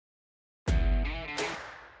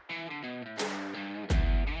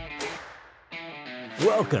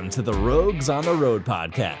Welcome to the Rogues on the Road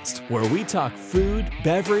podcast, where we talk food,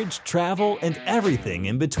 beverage, travel, and everything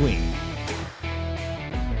in between.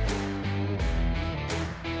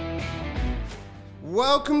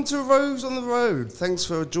 Welcome to Rogues on the Road. Thanks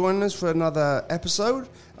for joining us for another episode.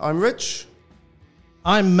 I'm Rich.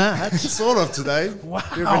 I'm Matt. Sort of today. Wow.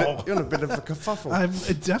 You're in a bit of a kerfuffle. I'm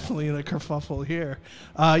definitely in a kerfuffle here.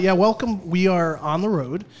 Welcome. We are on the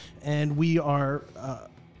road, and we are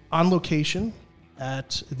on location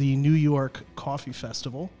at the New York Coffee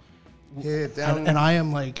Festival. Here, down. And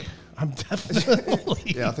I'm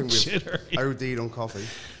definitely I think we've jittery. OD'd on coffee.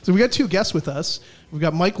 So we got two guests with us. We've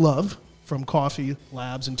got Mike Love from Coffee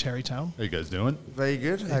Labs in Terrytown. How you guys doing? Very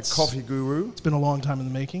good. Coffee guru. It's been a long time in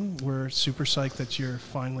the making. We're super psyched that you're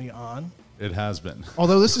finally on. It has been.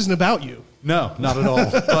 Although this isn't about you. No, not at all.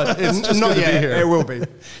 But it's just Not good to yet. be here. It will be.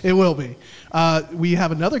 It will be. We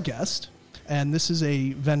have another guest, and this is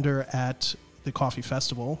a vendor at the Coffee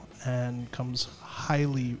Festival and comes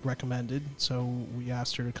highly recommended. So we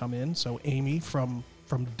asked her to come in. So Amy from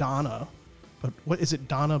Donna, but what is it?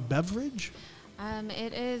 Donna Beverage?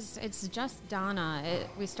 It's just Donna.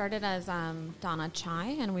 We started as Donna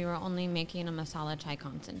Chai, and we were only making a masala chai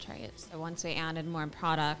concentrate. So once we added more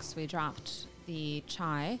products, we dropped the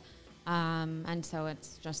chai, and so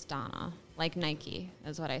it's just Donna. Like Nike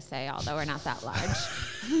is what I say, although we're not that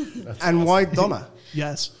large. And why Donna?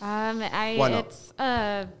 Yes. Why not? It's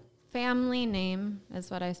a family name, is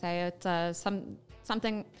what I say. It's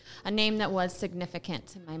a name that was significant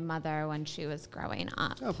to my mother when she was growing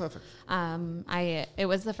up. Oh, perfect. It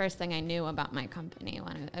was the first thing I knew about my company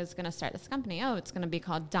when I was going to start this company. Oh, it's going to be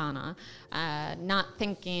called Donna. Not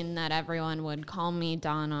thinking that everyone would call me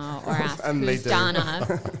Donna or ask And who's they do.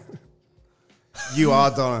 Donna. You are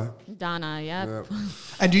Donna. Donna, yep.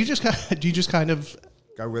 And do you just kind of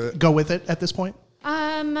Go with it. go with it at this point?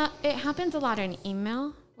 It happens a lot in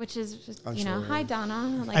email, which is just, sure, hi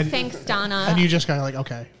Donna, like And- thanks Donna. And you just kind of like,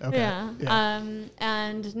 okay. Yeah.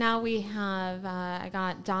 And now we have, I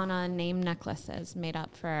got Donna name necklaces made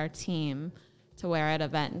up for our team to wear at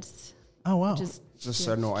events. Oh, wow. Just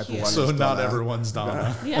so not everyone So is not Donna. everyone's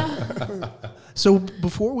Donna. Yeah. So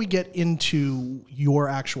before we get into your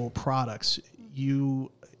actual products,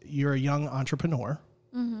 you're a young entrepreneur.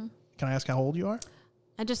 Mm-hmm. Can I ask how old you are?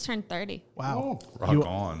 I just turned 30. Wow. Rock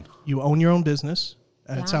on. You own your own business,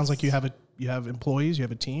 and it sounds like Yes. you have employees, you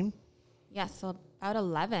have a team. Yes, so about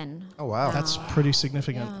 11. Oh, wow. That's pretty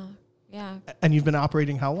significant. Yeah. And you've been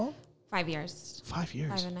operating how long? 5 years. 5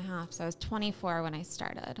 years. 5.5. So I was 24 when I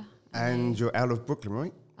started. And you're out of Brooklyn,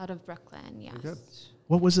 right? Out of Brooklyn, yes. Good.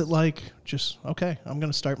 What was it like? Just, okay, I'm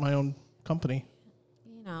going to start my own company.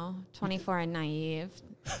 24 and naive,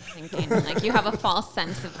 thinking like you have a false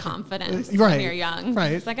sense of confidence Right, when you're young.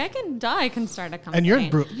 right. It's like I can start a company. And you're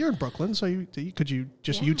in Brooklyn, so could you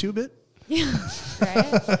just Yeah. YouTube it?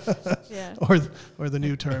 right? Yeah. Or the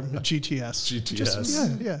new term, GTS. GTS.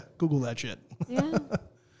 Just, yeah, Google that shit. Yeah.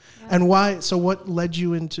 And why? So what led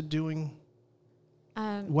you into doing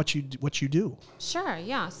what you do? Sure,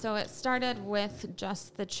 yeah. So it started with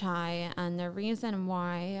just the chai, and the reason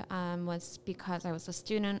why was because I was a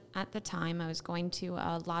student at the time. I was going to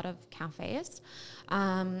a lot of cafes,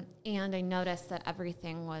 and I noticed that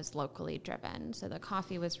everything was locally driven. So the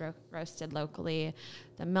coffee was roasted locally,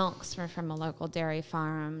 the milks were from a local dairy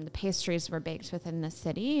farm, the pastries were baked within the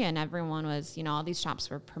city, and everyone was, all these shops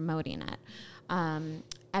were promoting it.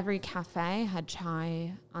 Every cafe had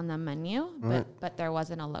chai on the menu, but there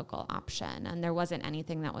wasn't a local option, and there wasn't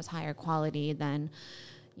anything that was higher quality than,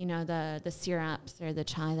 the syrups or the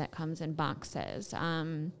chai that comes in boxes.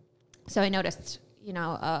 So I noticed,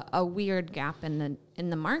 a weird gap in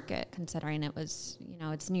the market, considering it was,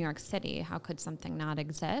 it's New York City. How could something not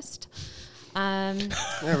exist? Yeah,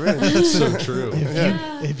 really. It's so true.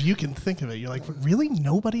 If you can think of it, you're like, really?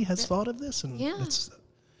 Nobody has thought of this? And Yeah. it's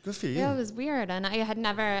Good for you. Yeah, it was weird, and I had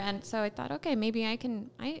never, and so I thought, okay, maybe I'm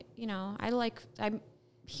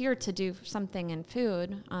here to do something in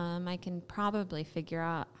food. I can probably figure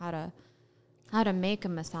out how to make a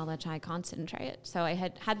masala chai concentrate. So I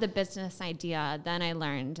had the business idea, then I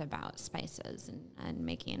learned about spices and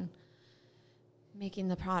making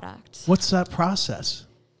the product. what's that process?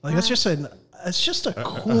 Like it's just a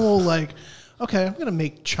cool like, okay, I'm gonna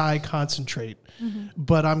make chai concentrate,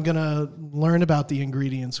 but I'm gonna learn about the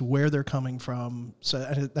ingredients, where they're coming from. So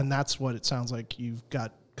and that's what it sounds like. You've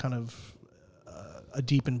got kind of a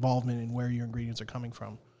deep involvement in where your ingredients are coming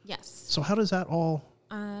from. Yes. So how does that all?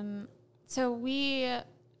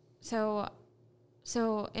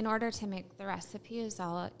 So in order to make the recipes,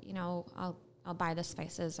 I'll buy the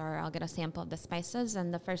spices, or I'll get a sample of the spices,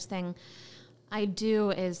 and the first thing I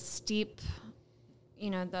do is steep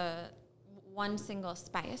the one single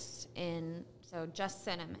spice so just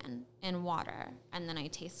cinnamon in water, and then I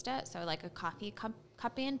taste it, so like a coffee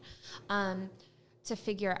cupping, to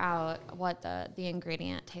figure out what the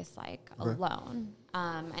ingredient tastes like alone.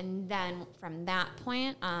 And then from that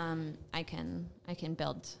point, I can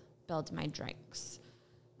build my drinks.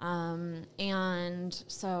 And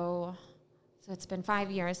so it's been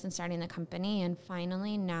 5 years since starting the company, and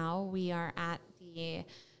finally now we are at the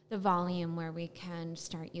volume where we can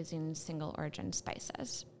start using single origin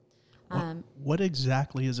spices. What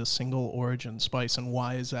exactly is a single origin spice, and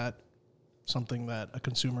why is that something that a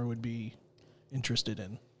consumer would be interested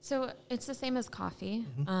in? So it's the same as coffee,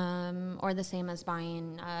 or the same as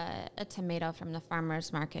buying a tomato from the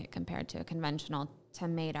farmer's market compared to a conventional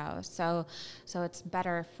tomato. So it's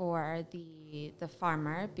better for the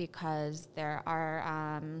farmer because there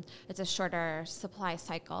are it's a shorter supply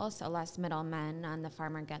cycle, so less middlemen, and the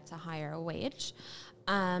farmer gets a higher wage.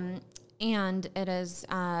 And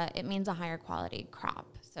it means a higher quality crop.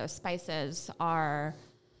 So spices are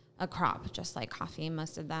a crop, just like coffee. A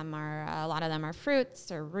lot of them are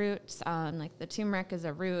fruits or roots. Like the turmeric is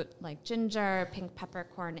a root, like ginger. Pink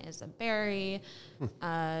peppercorn is a berry.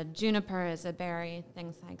 Juniper is a berry,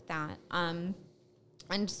 things like that. And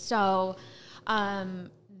so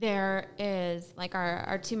there is, like,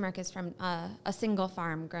 our turmeric is from a single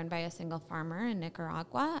farm, grown by a single farmer in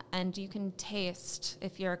Nicaragua. And you can taste,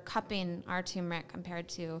 if you're cupping our turmeric compared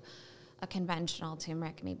to a conventional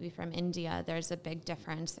turmeric, maybe from India, there's a big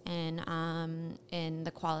difference in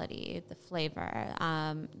the quality, the flavor,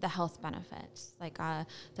 the health benefits. Like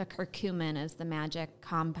the curcumin is the magic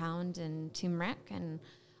compound in turmeric, and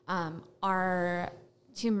our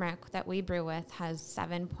turmeric that we brew with has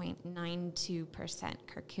 7.92%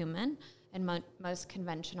 curcumin, and most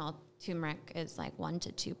conventional turmeric is like 1%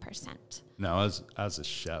 to 2%. Now, as a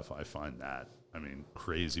chef, I find that,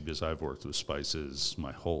 crazy, because I've worked with spices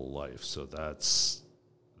my whole life. So that's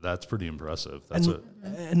pretty impressive.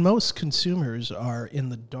 And most consumers are in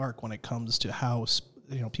the dark when it comes to how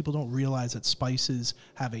people don't realize that spices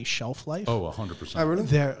have a shelf life. Oh, 100%. Oh, really?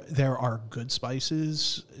 There are good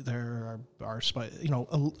spices. There are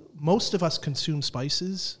most of us consume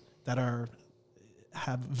spices that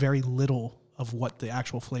have very little of what the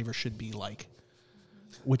actual flavor should be like,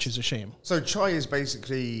 which is a shame. So chai is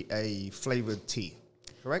basically a flavored tea,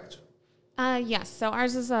 correct? Yes. So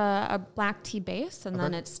ours is a black tea base, and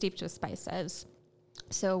then it's steeped with spices.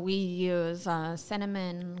 So we use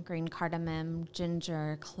cinnamon, green cardamom,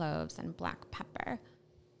 ginger, cloves, and black pepper.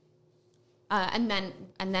 And then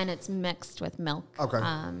it's mixed with milk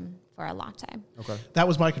for a latte. Okay. That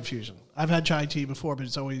was my confusion. I've had chai tea before,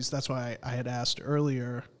 but that's why I had asked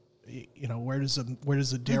earlier, where does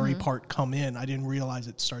the dairy part come in? I didn't realize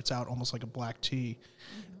it starts out almost like a black tea,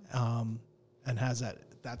 and has that.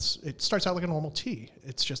 It starts out like a normal tea.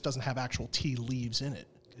 It just doesn't have actual tea leaves in it.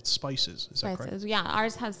 It's spices. Is that correct? Yeah,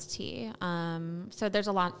 ours has tea. So there's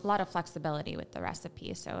a lot of flexibility with the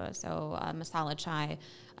recipe. So masala chai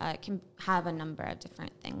can have a number of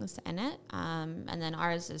different things in it, and then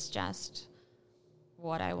ours is just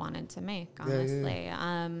what I wanted to make, honestly.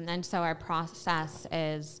 Yeah. And so our process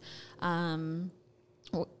is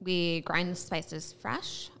we grind the spices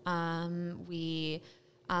fresh. And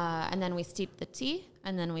then we steep the tea,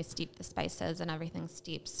 and then we steep the spices, and everything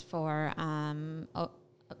steeps for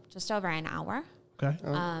just over an hour. Okay.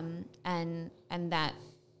 And that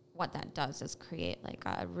what that does is create like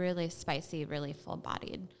a really spicy, really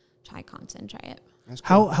full-bodied chai concentrate.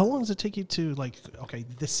 Cool. How long does it take you to, like, okay,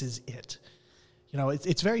 this is it?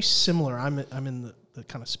 It's very similar. I'm in the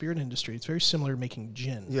kind of spirit industry. It's very similar to making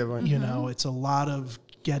gin. Yeah, right. It's a lot of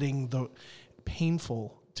getting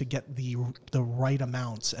painful to get the right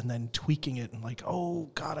amounts, and then tweaking it, and like, oh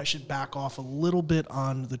God, I should back off a little bit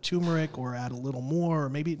on the turmeric, or add a little more, or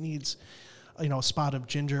maybe it needs, a spot of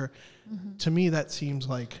ginger. Mm-hmm. To me, that seems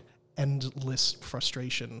like endless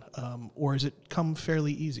frustration. Or has it come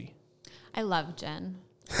fairly easy? I love gin.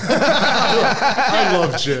 I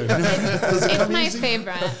love gin. It's my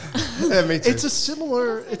favorite. Yeah, me too. It's a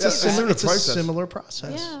similar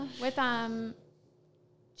process. Yeah, with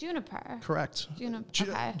juniper. Correct.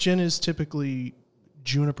 Juniper. Gin is typically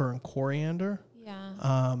juniper and coriander.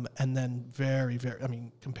 Yeah. And then very, very,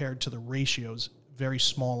 compared to the ratios, very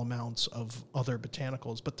small amounts of other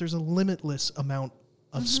botanicals. But there's a limitless amount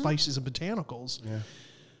of spices and botanicals. Yeah.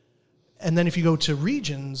 And then if you go to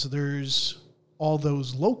regions, there's all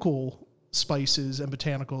those local spices and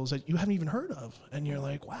botanicals that you haven't even heard of. And you're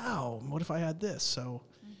like, wow, what if I had this? So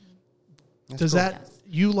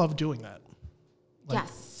you love doing that?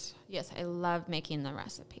 Yes, I love making the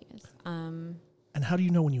recipes. And how do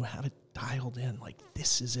you know when you have it dialed in? Like,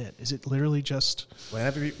 this is it? Is it literally just...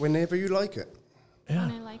 Whenever you like it. Yeah.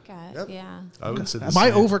 And I like it. Yep. Yeah. I would say the Am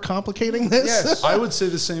I same- overcomplicating this? Yes. I would say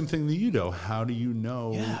the same thing that you know. How do you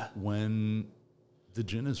know Yeah. when the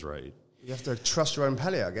gin is right? You have to trust your own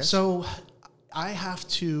palate, I guess. So I have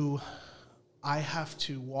to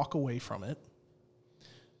walk away from it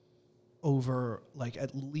over like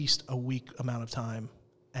at least a week amount of time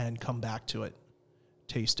and come back to it,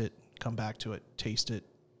 taste it, come back to it, taste it,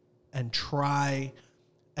 and try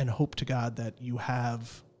and hope to God that you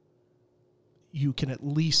can at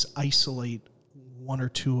least isolate one or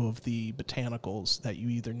two of the botanicals that you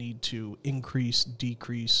either need to increase,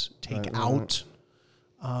 decrease, take out.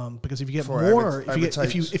 Because if you get For more, overtakes.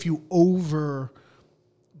 if you over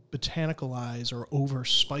botanicalize or over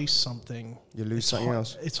spice something, You lose it's something hard,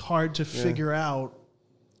 else. It's hard to figure out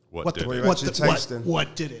What did What it? you're actually tasting.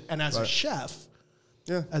 what did it. And as a Right. chef,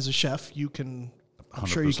 Yeah. you can. I'm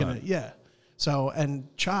sure you can. 100%. Yeah. So and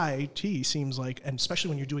tea seems like, and especially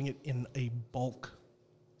when you're doing it in a bulk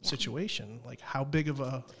situation, like how big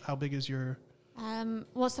is your?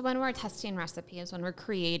 Well, so when we're testing recipes, when we're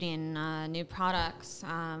creating new products,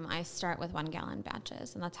 I start with 1 gallon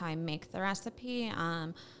batches, and that's how I make the recipe.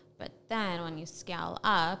 But then when you scale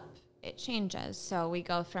up, it changes. So we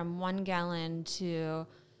go from 1 gallon to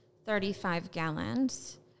 35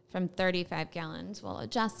 gallons. From 35 gallons, we'll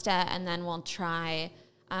adjust it, and then we'll try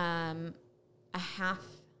a half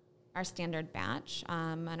our standard batch,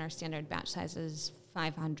 and our standard batch size is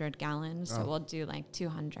 500 gallons, so we'll do like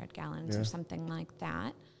 200 gallons or something like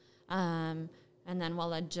that. And then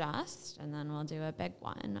we'll adjust, and then we'll do a big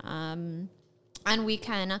one. And we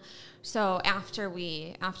can, so after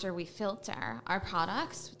we filter our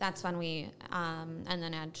products, that's when we, and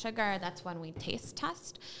then add sugar, that's when we taste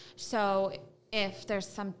test. So if there's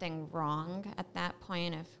something wrong at that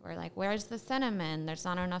point, if we're like, where's the cinnamon? There's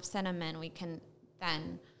not enough cinnamon, we can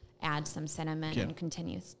then add some cinnamon and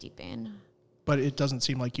continue steeping. But it doesn't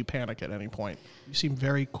seem like you panic at any point. You seem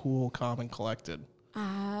very cool, calm, and collected.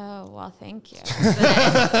 Oh, well, thank you.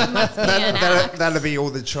 It must be an act. That'll be all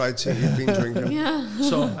the chai tea you've been drinking. Yeah.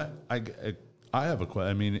 So I have a question.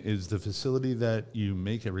 I mean, is the facility that you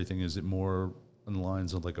make everything, is it more on the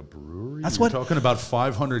lines of like a brewery? That's You're what- talking about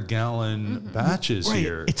 500-gallon batches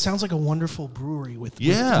here. It sounds like a wonderful brewery with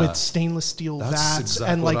stainless steel That's vats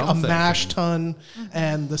exactly and like what a I'm mash thinking. tun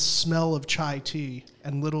and the smell of chai tea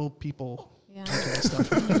and little people. Yeah.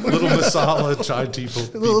 Stuff. Little masala chai tea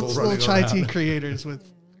people little running chai around. tea creators with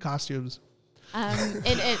costumes.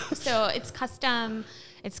 It is. So it's custom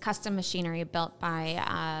machinery built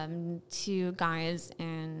by 2 guys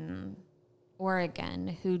in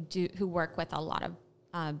Oregon who work with a lot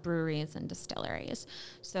of breweries and distilleries.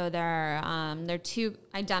 So they're 2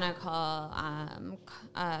 identical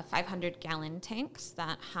 500-gallon tanks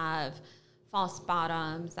that have false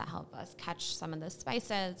bottoms that help us catch some of the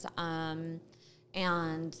spices.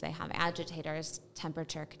 And they have agitators,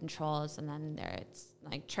 temperature controls, and then it's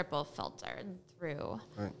like triple filtered through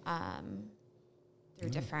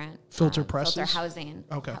different Filter presses? filter housing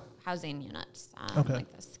housing units.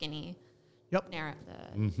 Like the skinny, Yep. narrow,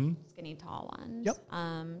 the skinny tall ones. Yep.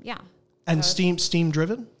 Yeah. And So steam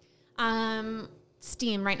driven?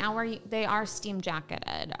 Steam right now they are steam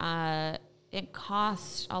jacketed. It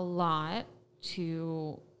costs a lot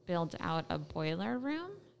to build out a boiler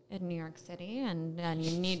room in New York City, and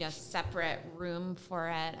you need a separate room for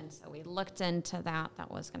it. And so we looked into that.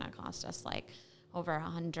 That was going to cost us like over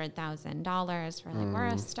 $100,000. We're like, we're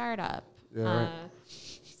a startup. Yeah,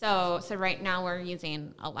 So right now we're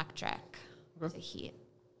using electric to heat.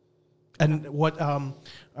 And what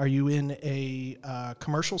are you in a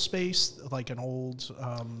commercial space, like an old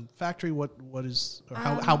factory? What is or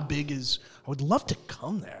how big is? I would love to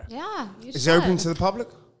come there. Yeah. Is it open to the public?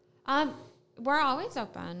 We're always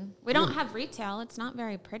open. We don't have retail. It's not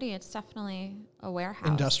very pretty. It's definitely a warehouse.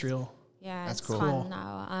 Industrial. Yeah, That's it's cool. fun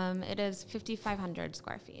though. It is 5,500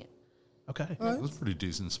 square feet. Okay. That's pretty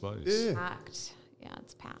decent spice. Yeah. Packed. Yeah,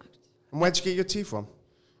 it's packed. And where'd you get your tea from?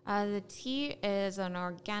 The tea is an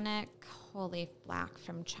organic whole leaf black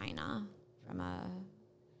from China, from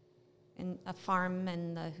a farm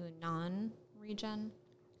in the Hunan region.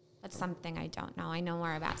 That's something I don't know. I know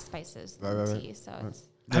more about spices than tea, so it's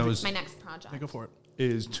Now my next project. Go for it.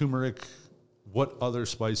 is turmeric, what other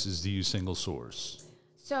spices do you single source?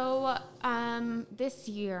 So this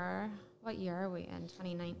year, what year are we in?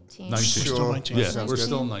 2019. 19. Still 19. Yeah, Sounds we're good.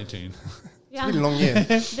 still 19. Yeah. It's been a long year.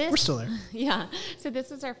 We're still there. Yeah. So this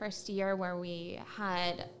was our first year where we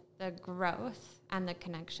had the growth and the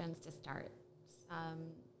connections to start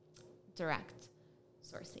direct.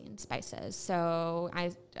 sourcing spices. So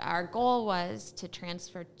our goal was to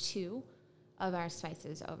transfer 2 of our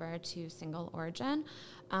spices over to single origin,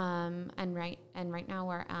 and right now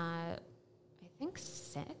we're at, I think,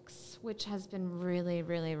 6, which has been really,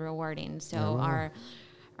 really rewarding. So our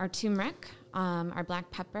turmeric, our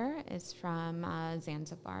black pepper is from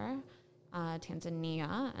Zanzibar,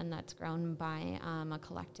 Tanzania, and that's grown by a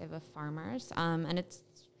collective of farmers, and it's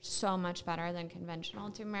so much better than conventional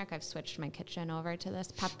turmeric. I've switched my kitchen over to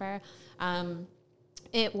this pepper.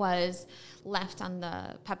 It was left on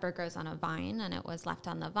the pepper grows on a vine, and it was left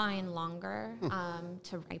on the vine longer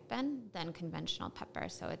to ripen than conventional pepper.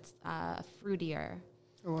 So it's fruitier.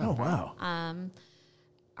 Oh, wow.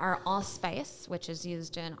 Our allspice, which is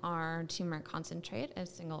used in our turmeric concentrate, is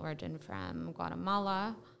single origin from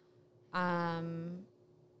Guatemala. And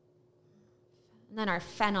then our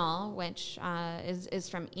fennel, which is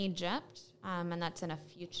from Egypt, and that's in a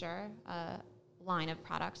future line of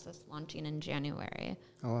products that's launching in January.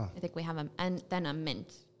 Oh, wow. I think we have and then a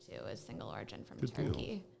mint too is single origin from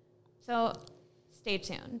Turkey. So stay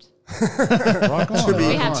tuned. Rock on. To be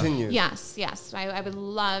We have- continued. Yes. I would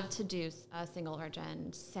love to do a single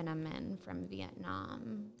origin cinnamon from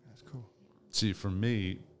Vietnam. That's cool. See, for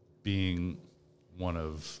me, being one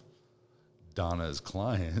of Donna's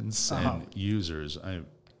clients and users,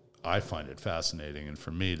 I find it fascinating. And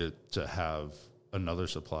for me to have another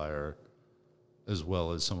supplier, as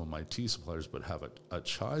well as some of my tea suppliers, but have a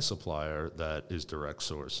chai supplier that is direct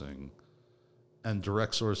sourcing. And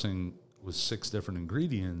direct sourcing with 6 different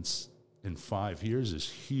ingredients in 5 years is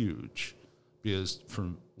huge. Because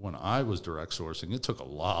from when I was direct sourcing, it took a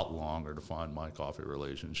lot longer to find my coffee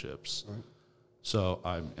relationships. Right. So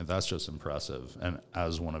and that's just impressive. And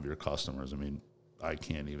as one of your customers, I mean, I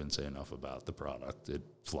can't even say enough about the product. It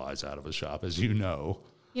flies out of a shop, as you know,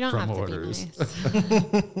 You don't from have orders. to be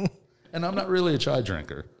nice. And I'm not really a chai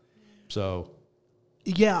drinker. So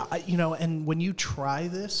Yeah, and when you try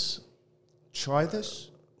this, Try this.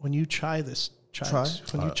 when you chai this chai, I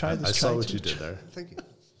saw what you did there. Thank you.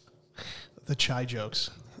 the chai jokes.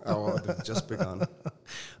 Oh, well, they've just begun.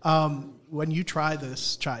 When you try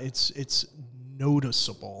this chai, it's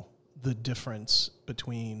noticeable the difference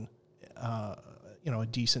between a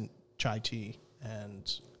decent chai tea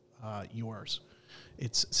and yours.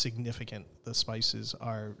 It's significant. The spices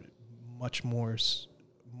are much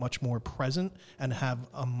more present and have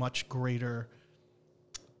a much greater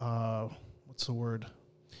what's the word?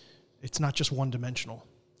 It's not just one dimensional.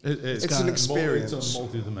 It's an experience. It's a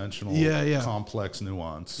multidimensional, Yeah. complex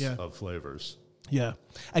nuance of flavors. Yeah,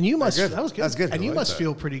 and you must. good. That was good. That's good. And I you like must that.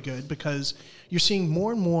 feel pretty good because you're seeing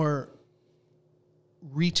more and more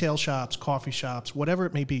retail shops, coffee shops, whatever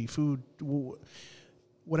it may be, food,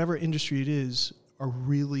 whatever industry it is, are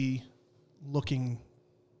really looking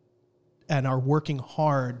and are working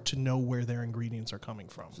hard to know where their ingredients are coming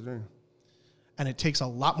from. Absolutely. And it takes a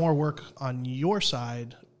lot more work on your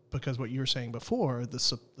side because what you were saying before, the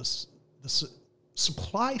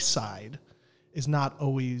supply side is not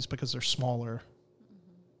always because they're smaller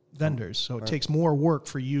vendors. So it takes more work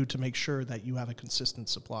for you to make sure that you have a consistent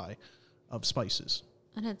supply of spices.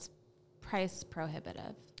 And it's price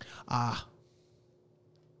prohibitive. And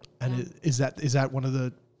is that one of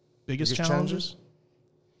the biggest challenges?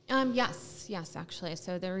 Yes, actually.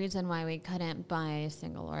 So the reason why we couldn't buy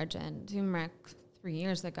single origin turmeric 3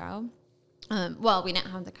 years ago, we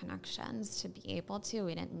didn't have the connections to be able to.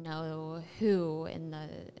 We didn't know who in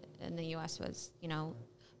the U.S. was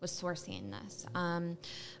sourcing this.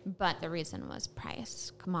 But the reason was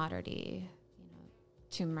price, commodity.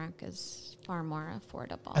 Turmeric is far more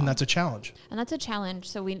affordable, And that's a challenge.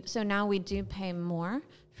 So now we do pay more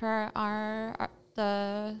for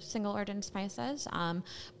the single origin spices,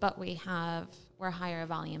 but we're higher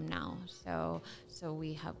volume now, so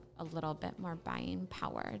we have a little bit more buying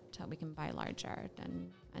power, so we can buy larger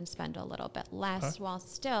and spend a little bit less while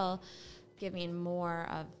still giving more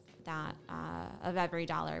of that of every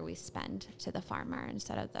dollar we spend to the farmer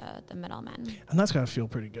instead of the middleman. And that's got to feel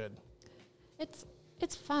pretty good.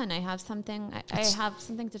 It's fun. I have something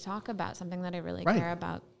to talk about, something that I really Right. care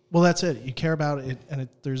about. Well, that's it. You care about it, and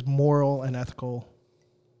there's moral and ethical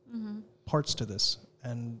parts to this,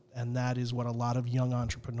 and that is what a lot of young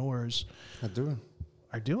entrepreneurs Are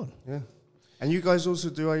doing. Yeah. And you guys also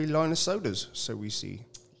do a line of sodas, so we see.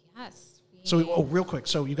 Yes. So, real quick.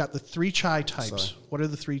 So you got the 3 chai types. Sorry. What are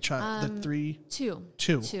the 3 chai? The 3 Two.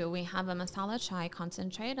 Two. We have a masala chai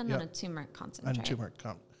concentrate and then Yep. a turmeric concentrate. and turmeric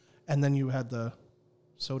and then you had the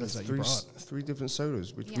sodas that you brought. 3 different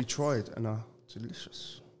sodas, which we Yes. tried and are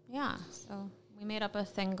delicious. Yeah. So we made up a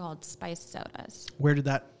thing called spice sodas. Where did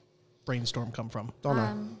that brainstorm come from?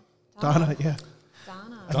 Donna. Donna, yeah.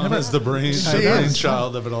 Donna. Donna's the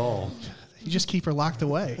brainchild of it all. You just keep her locked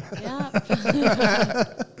away. Yeah.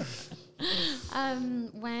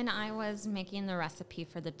 When I was making the recipe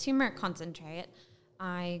for the turmeric concentrate,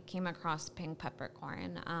 I came across pink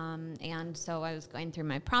peppercorn. And so I was going through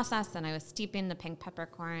my process and I was steeping the pink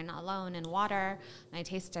peppercorn alone in water, and I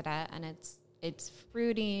tasted it, and it's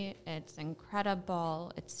fruity, it's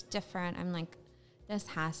incredible, it's different. I'm like, this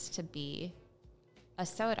has to be a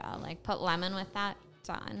soda. Like, put lemon with that,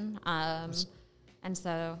 done. And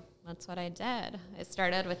so that's what I did. It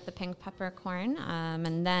started with the pink peppercorn,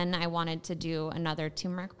 and then I wanted to do another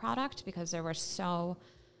turmeric product because there are so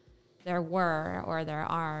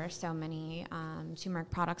many turmeric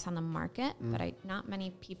products on the market, but not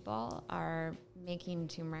many people are making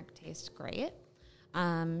turmeric taste great.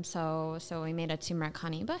 So we made a turmeric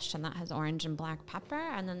honey bush, and that has orange and black pepper.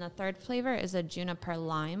 And then the third flavor is a juniper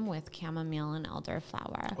lime with chamomile and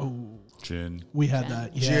elderflower. Oh, Gin. we had Gin.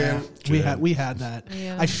 that. Yeah, Gin. we had that.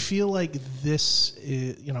 Yeah. I feel like this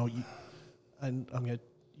is,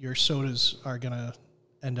 your sodas are gonna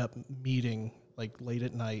end up meeting like late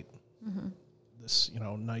at night. This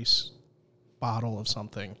nice bottle of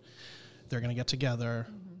something. They're gonna get together,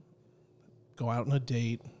 go out on a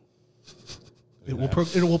date. It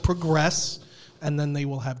will progress, and then they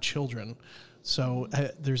will have children. So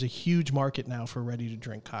there's a huge market now for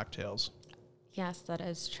ready-to-drink cocktails. Yes, that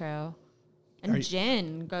is true. And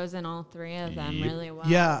gin goes in all three of them really well.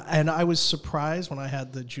 Yeah, and I was surprised when I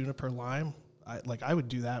had the juniper lime. I would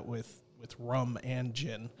do that with rum and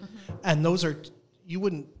gin. And those are,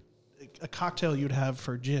 a cocktail you'd have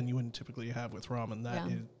for gin, you wouldn't typically have with rum, and that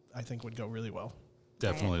I think would go really well.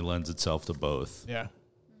 Definitely lends itself to both. Yeah.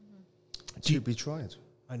 To be tried.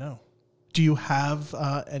 I know. Do you have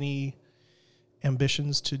any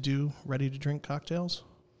ambitions to do ready-to-drink cocktails?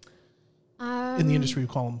 In the industry, we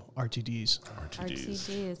call them RTDs.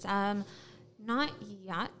 RTDs. Not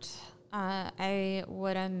yet. I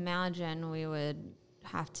would imagine we would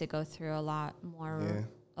have to go through a lot more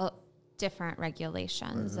different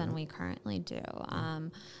regulations than we currently do.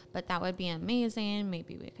 But that would be amazing.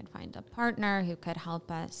 Maybe we could find a partner who could help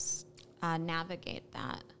us navigate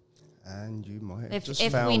that. And you might have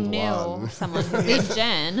If we knew someone who made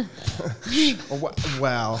gin.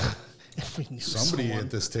 Wow. If we knew Somebody someone. at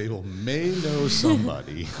this table may know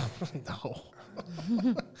somebody. No.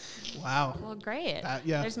 Wow. Well, great.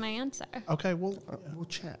 Yeah. There's my answer. Okay, We'll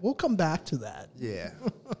chat. we'll come back to that. Yeah.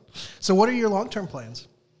 So what are your long-term plans?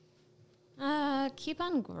 Keep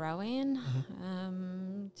on growing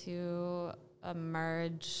to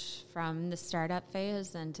emerge from the startup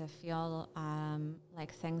phase and to feel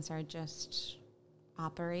like things are just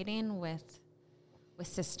operating with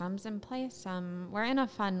systems in place. We're in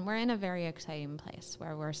a very exciting place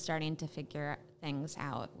where we're starting to figure things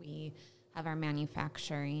out. We have our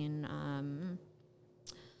manufacturing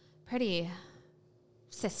pretty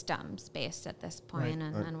systems based at this point,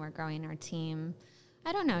 and we're growing our team.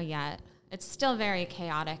 I don't know yet. It's still very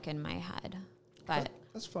chaotic in my head, but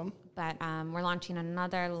That's fun. But we're launching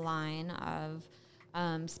another line of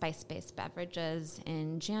spice-based beverages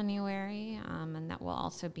in January, and that will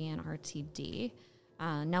also be an RTD.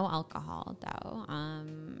 No alcohol, though.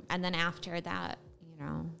 And then after that,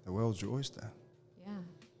 The world's your oyster. yeah.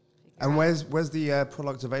 And where's the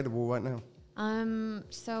product available right now?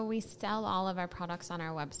 So we sell all of our products on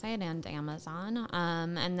our website and Amazon.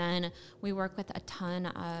 And then we work with a ton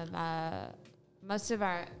of most of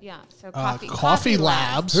our Coffee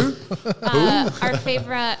Labs. Our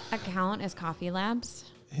favorite account is Coffee Labs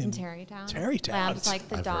in Terrytown. Terrytown. Labs like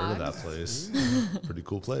the I've dogs. heard of that place. Pretty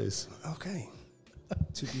cool place. Okay.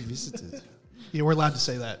 To be visited. Yeah, we're allowed to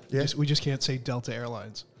say that. Yeah. We just can't say Delta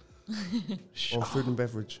Airlines. Or food and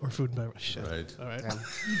beverage. Or food and beverage. Shit. Right. All right. Damn.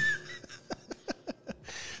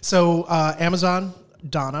 So Amazon,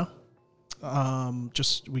 Donna.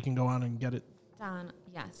 Just we can go on and get it. Done.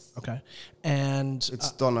 Yes. Okay. And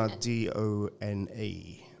It's Donna,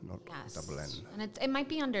 D-O-N-A, not Yes. double N. And it might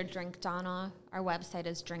be under Drink Donna. Our website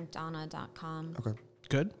is drinkdonna.com. Okay.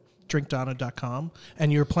 good. drinkdonna.com.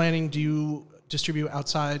 And you're planning, do you distribute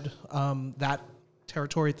outside that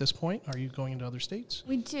territory at this point? Are you going into other states?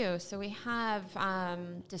 We do. So we have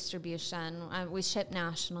distribution. We ship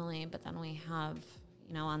nationally, but then we have,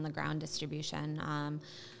 on the ground distribution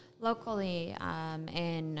locally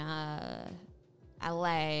in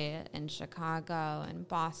LA, in Chicago, in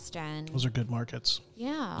Boston. Those are good markets.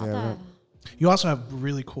 Yeah. right. You also have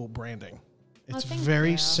really cool branding. It's thank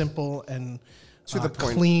very you. simple and To the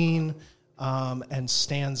point. clean and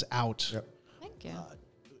stands out. Yep. Thank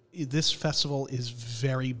you. This festival is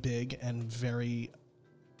very big and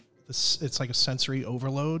it's like a sensory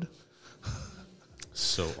overload.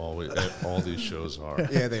 So always, all these shows are.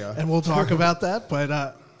 Yeah, they are. And we'll talk about that.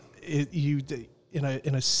 But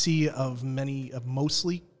in a sea of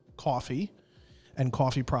mostly coffee and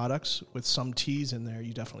coffee products with some teas in there,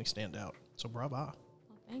 you definitely stand out. So brava.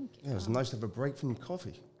 Well, thank you. Yeah, it was nice to have a break from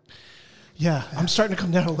coffee. Yeah, I'm starting to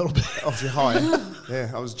come down a little bit. Off your high.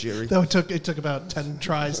 Yeah, I was jittery. Though it took about 10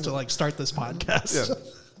 tries to like start this podcast.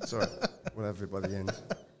 Yeah, sorry. Whatever by the end.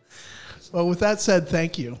 Well, with that said,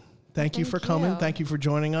 thank you. Thank you Thank for coming. you. Thank you for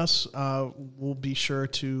joining us. We'll be sure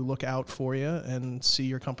to look out for you and see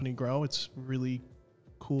your company grow. It's really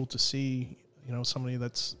cool to see, somebody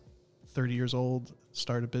that's 30 years old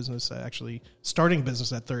starting business at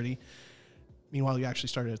 30. Meanwhile, you actually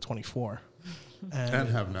started at 24. And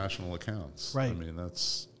have national accounts. Right. I mean,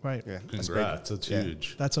 that's Right. Yeah, congrats. That's Yeah.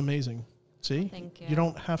 huge. That's amazing. See? Thank you. You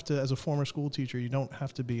don't have to, as a former school teacher, you don't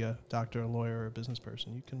have to be a doctor, a lawyer, or a business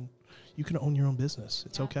person. You can own your own business.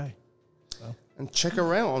 It's okay. And check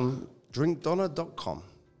her out on drinkdonna.com.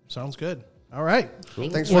 Sounds good. All right.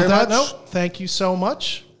 Thanks Well, very that much. note, thank you so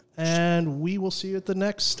much. And we will see you at the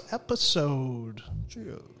next episode.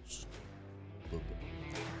 Cheers.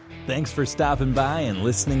 Thanks for stopping by and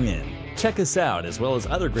listening in. Check us out as well as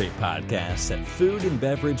other great podcasts at Food and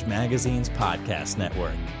Beverage Magazine's Podcast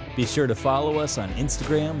Network. Be sure to follow us on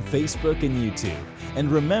Instagram, Facebook, and YouTube.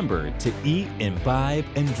 And remember to eat, imbibe,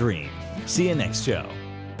 and dream. See you next show.